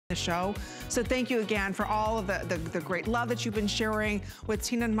the show. So thank you again for all of the great love that you've been sharing with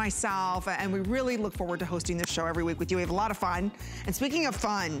Tina and myself. And we really look forward to hosting this show every week with you. We have a lot of fun. And speaking of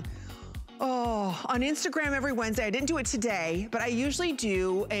fun, oh, on Instagram every Wednesday, I didn't do it today, but I usually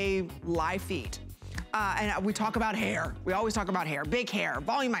do a live feed. And we talk about hair. We always talk about hair, big hair,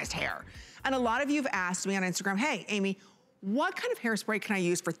 volumized hair. And a lot of you have asked me on Instagram, hey, Amy, what kind of hairspray can I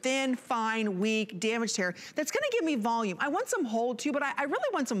use for thin, fine, weak, damaged hair that's gonna give me volume? I want some hold too, but I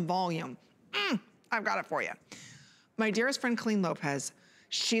really want some volume. I've got it for you. My dearest friend, Colleen Lopez,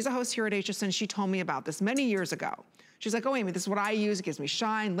 she's a host here at HSN. She told me about this many years ago. She's like, oh, Amy, this is what I use. It gives me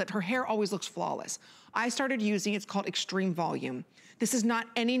shine. Her hair always looks flawless. I started using, it's called Extreme Volume. This is not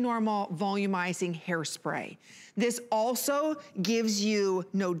any normal volumizing hairspray. This also gives you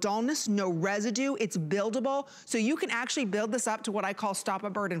no dullness, no residue. It's buildable. So you can actually build this up to what I call stop a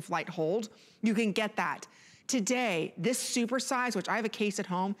bird in flight hold. You can get that. Today, this super size, which I have a case at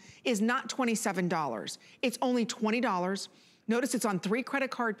home, is not $27. It's only $20. Notice it's on 3 credit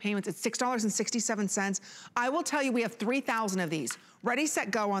card payments. It's $6.67. I will tell you, we have 3,000 of these. Ready, set,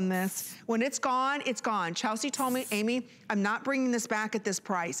 go on this. When it's gone, it's gone. Chelsea told me, Amy, I'm not bringing this back at this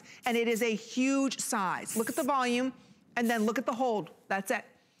price. And it is a huge size. Look at the volume, and then look at the hold. That's it.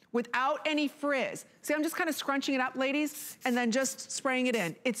 Without any frizz. See, I'm just kind of scrunching it up, ladies, and then just spraying it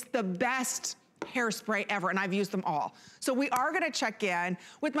in. It's the best hairspray ever, and I've used them all. So we are gonna check in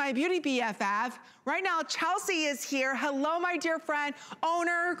with my beauty BFF. Right now, Chelsea is here. Hello, my dear friend,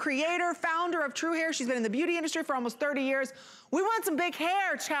 owner, creator, founder of TRUHAIR. She's been in the beauty industry for almost 30 years. We want some big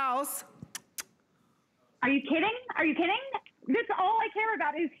hair, Chels. Are you kidding? Are you kidding? That's all I care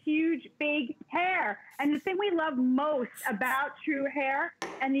about is huge, big hair. And the thing we love most about TRUHAIR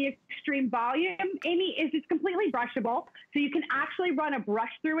and the extreme volume, Amy, is it's completely brushable. So you can actually run a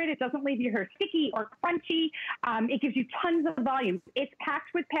brush through it. It doesn't leave your hair sticky or crunchy. It gives you tons of volume. It's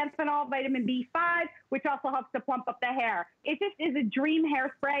packed with panthenol, vitamin B5, which also helps to plump up the hair. It just is a dream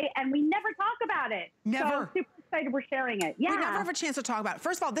hairspray, and we never talk about it. Never. So I'm super excited we're sharing it. Yeah. We never have a chance to talk about it.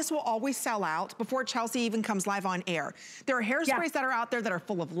 First of all, this will always sell out before Chelsea even comes live on air. There are hairsprays that are out there that are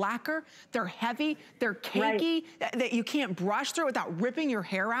full of lacquer. They're heavy. They're cakey. That you can't brush through without ripping your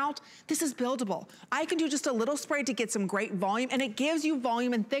hair out. This is buildable. I can do just a little spray to get some great volume, and it gives you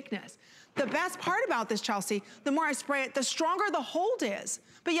volume and thickness. The best part about this, Chelsea, the more I spray it, the stronger the hold is.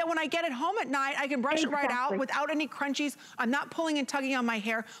 But yet when I get it home at night, I can brush it right out without any crunchies. I'm not pulling and tugging on my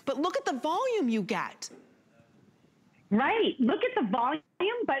hair, but look at the volume you get. Right, look at the volume,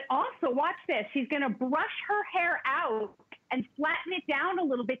 but also watch this. She's gonna brush her hair out and flatten it down a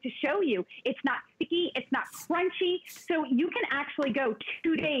little bit to show you. It's not sticky, it's not crunchy, so you can actually go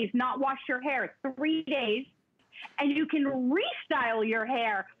 2 days, not wash your hair, 3 days, and you can restyle your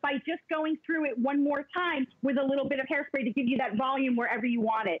hair by just going through it one more time with a little bit of hairspray to give you that volume wherever you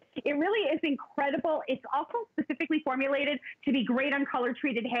want it. It really is incredible. It's also specifically formulated to be great on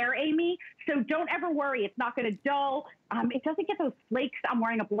color-treated hair, Amy. So don't ever worry. It's not going to dull. It doesn't get those flakes. I'm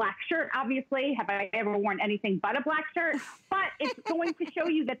wearing a black shirt, obviously. Have I ever worn anything but a black shirt? But it's going to show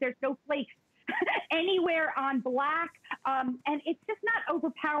you that there's no flakes anywhere on black, and it's just not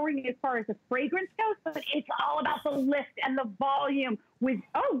overpowering as far as the fragrance goes, but it's all about the lift and the volume with,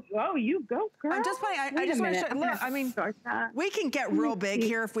 you go, girl. I'm just playing, I just want to show, look, I mean, we can get real big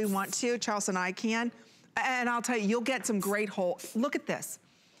here if we want to, Chelsea and I can, and I'll tell you, you'll get some great hold. Look at this.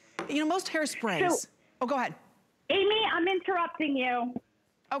 You know, most hairsprays, go ahead. Amy, I'm interrupting you.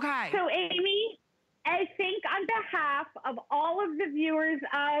 Okay. So Amy, I think on behalf of all of the viewers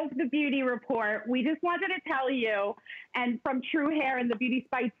of the Beauty Report, we just wanted to tell you, and from TRUHAIR and the Beauty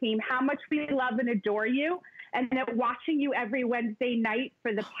Spy team, how much we love and adore you, and that watching you every Wednesday night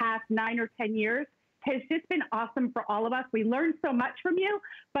for the past 9 or 10 years has just been awesome for all of us. We learned so much from you,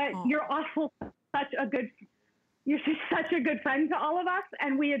 but you're also you're just such a good friend to all of us,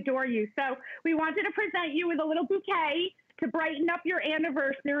 and we adore you. So we wanted to present you with a little bouquet to brighten up your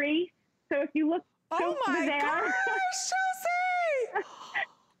anniversary. So if you look Oh my gosh, Chelsea!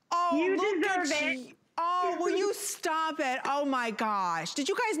 Oh, you look deserve at it. you. Oh, will you stop it? Oh my gosh. Did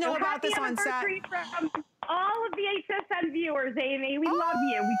you guys know about this on set? From all of the HSN viewers, Amy. We love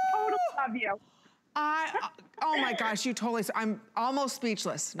you. We totally love you. Oh my gosh, you totally, I'm almost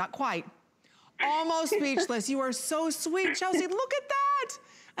speechless. Not quite. Almost speechless. You are so sweet, Chelsea. Look at that.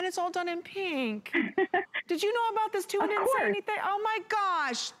 And it's all done in pink. Did you know about this too? I didn't say anything. Oh my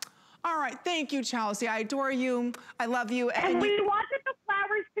gosh. All right, thank you, Chelsea. I adore you. I love you. And we wanted the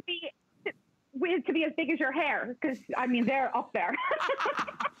flowers to be as big as your hair, because I mean they're up there.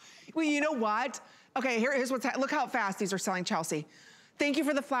 Well, you know what? Okay, here's what's look how fast these are selling, Chelsea. Thank you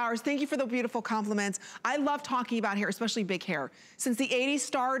for the flowers. Thank you for the beautiful compliments. I love talking about hair, especially big hair. Since the 80s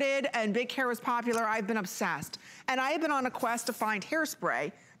started and big hair was popular, I've been obsessed. And I have been on a quest to find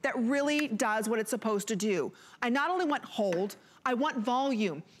hairspray that really does what it's supposed to do. I not only want hold, I want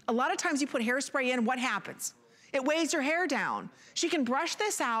volume. A lot of times you put hairspray in, what happens? It weighs your hair down. She can brush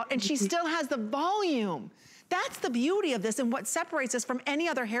this out and she still has the volume. That's the beauty of this and what separates us from any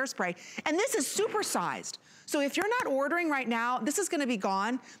other hairspray. And this is supersized. So if you're not ordering right now, this is gonna be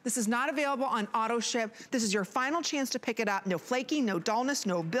gone. This is not available on auto ship. This is your final chance to pick it up. No flaking, no dullness,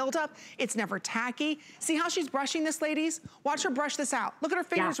 no buildup. It's never tacky. See how she's brushing this, ladies? Watch her brush this out. Look at her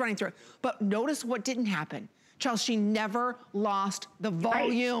fingers running through it. But notice what didn't happen. Chelsea, she never lost the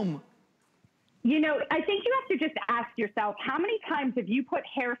volume. Right. You know, I think you have to just ask yourself, how many times have you put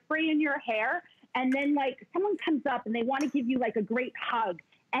hairspray in your hair and then like someone comes up and they want to give you like a great hug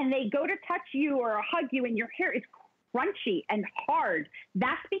and they go to touch you or hug you and your hair is crunchy and hard?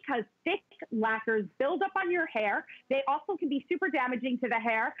 That's because thick lacquers build up on your hair. They also can be super damaging to the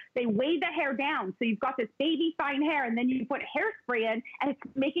hair. They weigh the hair down. So you've got this baby fine hair and then you put hairspray in and it's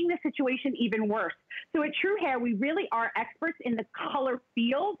making the situation even worse. So at TRUHAIR, we really are experts in the color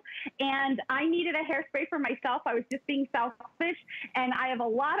field. And I needed a hairspray for myself. I was just being selfish and I have a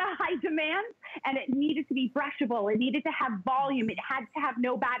lot of high demands and it needed to be brushable. It needed to have volume. It had to have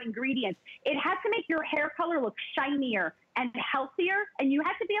no bad ingredients. It had to make your hair color look shinier and healthier, and you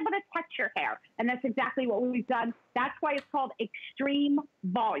have to be able to touch your hair. And that's exactly what we've done. That's why it's called extreme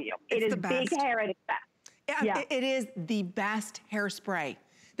volume. It is big hair at its best. Yeah, it is the best hairspray.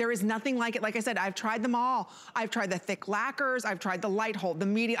 There is nothing like it. Like I said, I've tried them all. I've tried the thick lacquers. I've tried the light hold, the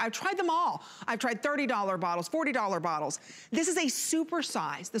medium. I've tried them all. I've tried $30 bottles, $40 bottles. This is a super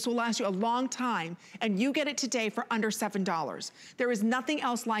size. This will last you a long time, and you get it today for under $7. There is nothing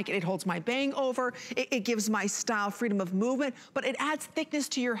else like it. It holds my bang over. It gives my style freedom of movement, but it adds thickness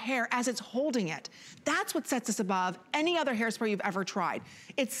to your hair as it's holding it. That's what sets us above any other hairspray you've ever tried.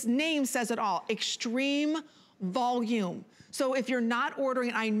 Its name says it all, extreme volume. So if you're not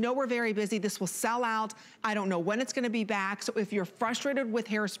ordering, I know we're very busy, this will sell out. I don't know when it's gonna be back. So if you're frustrated with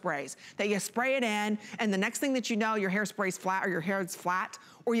hairsprays, that you spray it in, and the next thing that you know, your hairspray's flat or your hair is flat,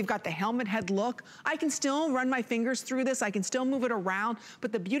 or you've got the helmet head look, I can still run my fingers through this, I can still move it around,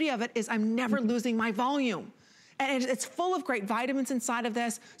 but the beauty of it is I'm never losing my volume. And it's full of great vitamins inside of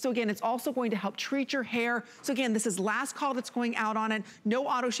this. So again, it's also going to help treat your hair. So again, this is last call that's going out on it. No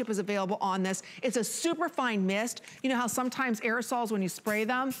auto ship is available on this. It's a super fine mist. You know how sometimes aerosols, when you spray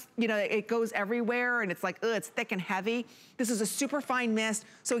them, you know, it goes everywhere and it's like, ugh, it's thick and heavy. This is a super fine mist.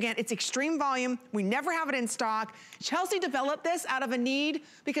 So again, it's extreme volume. We never have it in stock. Chelsea developed this out of a need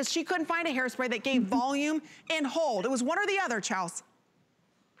because she couldn't find a hairspray that gave volume and hold. It was one or the other, Chelsea.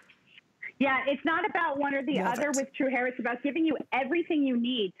 Yeah, it's not about one or the other with TRUHAIR. It's about giving you everything you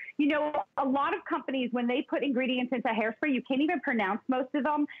need. You know, a lot of companies, when they put ingredients into hairspray, you can't even pronounce most of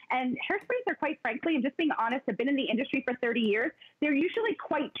them. And hairsprays are, quite frankly, and just being honest, have been in the industry for 30 years. They're usually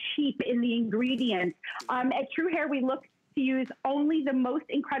quite cheap in the ingredients. At TRUHAIR, we look to use only the most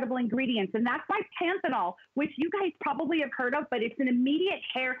incredible ingredients. And that's why panthenol, which you guys probably have heard of, but it's an immediate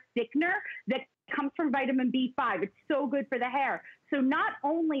hair thickener that comes from vitamin B5. It's so good for the hair. So not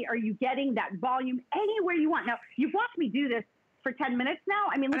only are you getting that volume anywhere you want. Now, you've watched me do this for 10 minutes now.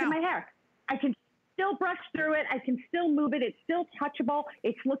 I mean, look at my hair. I can still brush through it. I can still move it. It's still touchable.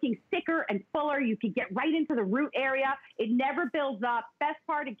 It's looking thicker and fuller. You can get right into the root area. It never builds up. Best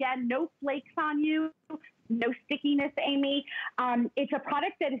part, again, no flakes on you. No stickiness, Amy. It's a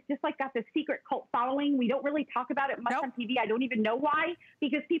product that is just like got this secret cult following. We don't really talk about it much on TV. I don't even know why,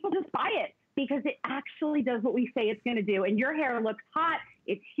 because people just buy it because it actually does what we say it's going to do. And your hair looks hot,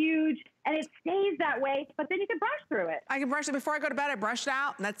 it's huge, and it stays that way, but then you can brush through it. I can brush it before I go to bed. I brush it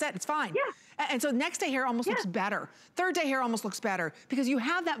out, and that's it. It's fine. Yeah. And so next day hair almost looks better. Third day hair almost looks better because you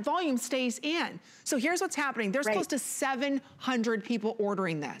have that volume stays in. So here's what's happening. There's close to 700 people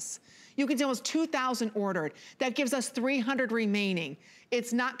ordering this. You can see almost 2,000 ordered. That gives us 300 remaining.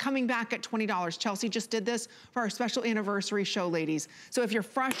 It's not coming back at $20. Chelsea just did this for our special anniversary show, ladies. So if you're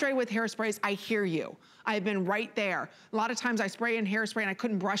frustrated with hairsprays, I hear you. I've been right there. A lot of times I spray in hairspray and I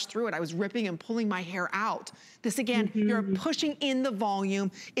couldn't brush through it. I was ripping and pulling my hair out. This again, you're pushing in the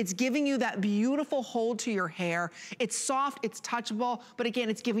volume. It's giving you that beautiful hold to your hair. It's soft, it's touchable, but again,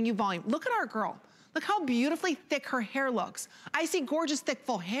 it's giving you volume. Look at our girl. Look how beautifully thick her hair looks. I see gorgeous, thick,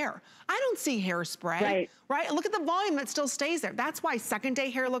 full hair. I don't see hairspray, right? Look at the volume that still stays there. That's why second day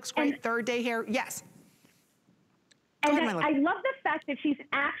hair looks great, third day hair, yes. And I love the fact that she's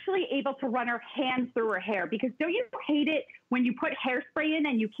actually able to run her hands through her hair, because don't you hate it when you put hairspray in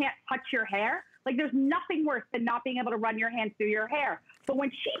and you can't touch your hair? Like there's nothing worse than not being able to run your hands through your hair. But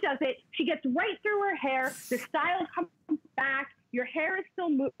when she does it, she gets right through her hair. The style comes back. Your hair is still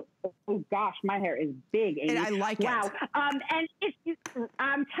moving. Oh gosh, my hair is big, Amy. And I like it. Wow. And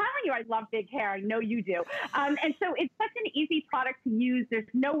I'm telling you, I love big hair. I know you do. And so it's such an easy product to use. There's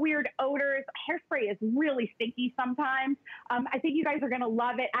no weird odors. Hairspray is really stinky sometimes. I think you guys are going to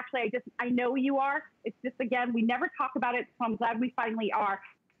love it. Actually, I know you are. It's just, again, we never talk about it, so I'm glad we finally are.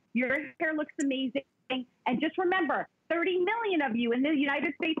 Your hair looks amazing. And just remember, 30 million of you in the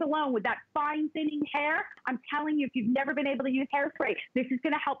United States alone with that fine thinning hair. I'm telling you, if you've never been able to use hairspray, this is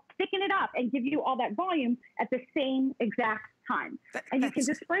going to help thicken it up and give you all that volume at the same exact time. And you can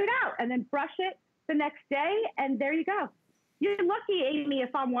just spray it out and then brush it the next day, and there you go. You're lucky, Amy,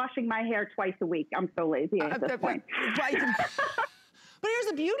 if I'm washing my hair twice a week. I'm so lazy at this point. But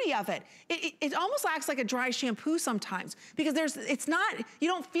here's the beauty of it. It almost acts like a dry shampoo sometimes because you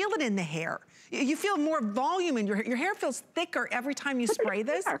don't feel it in the hair. You feel more volume in your hair. Your hair feels thicker every time you spray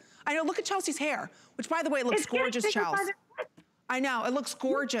this. I know, look at Chelsea's hair, which by the way, looks gorgeous, Chelsea. I know, it looks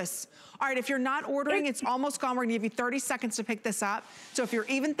gorgeous. All right, if you're not ordering, it's almost gone. We're gonna give you 30 seconds to pick this up. So if you're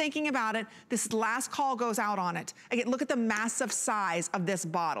even thinking about it, this last call goes out on it. Again, look at the massive size of this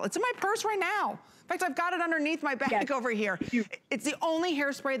bottle. It's in my purse right now. In fact, I've got it underneath my bag over here. It's the only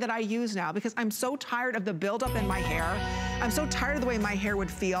hairspray that I use now because I'm so tired of the buildup in my hair. I'm so tired of the way my hair would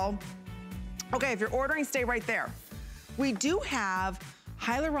feel. Okay, if you're ordering, stay right there. We do have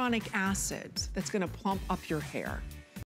hyaluronic acid that's gonna plump up your hair.